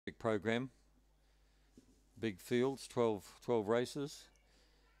program. Big fields, 12 races.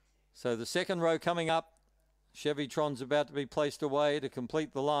 So the second row coming up. Chevytron's about to be placed away to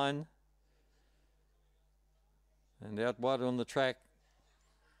complete the line. And out wide on the track,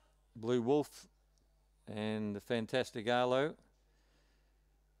 Blue Wolf and the Fantastic Arlo.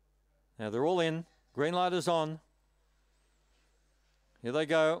 Now they're all in. Green light is on. Here they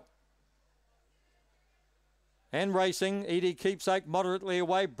go. And racing, ED Keepsake moderately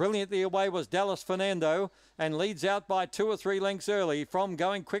away. Brilliantly away was Dallas Fernando and leads out by 2 or 3 lengths early. From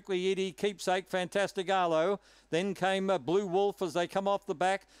going quickly, ED Keepsake, Fantastic Arlo. Then came Blue Wolf as they come off the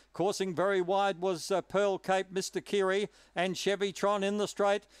back. Coursing very wide was Pearl Cape, Mr. Kiri and Chevytron in the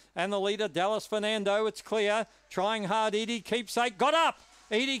straight. And the leader, Dallas Fernando, it's clear. Trying hard, ED Keepsake, got up.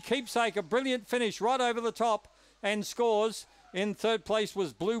 ED Keepsake, a brilliant finish right over the top and scores. In third place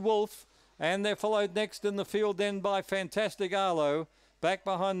was Blue Wolf. And they're followed next in the field then by Fantastic Arlo. Back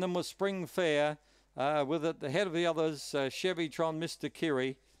behind them was Spring Fair. With at the head of the others, Chevytron, Mr.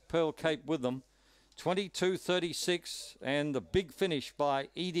 Kiri, Pearl Cape with them. 22.36 and the big finish by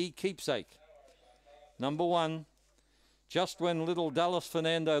ED Keepsake. Number 1, just when little Dallas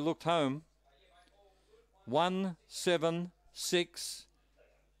Fernando looked home. 1, 7, 6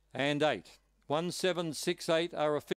 and 8. 1, 7, 6, 8 are official.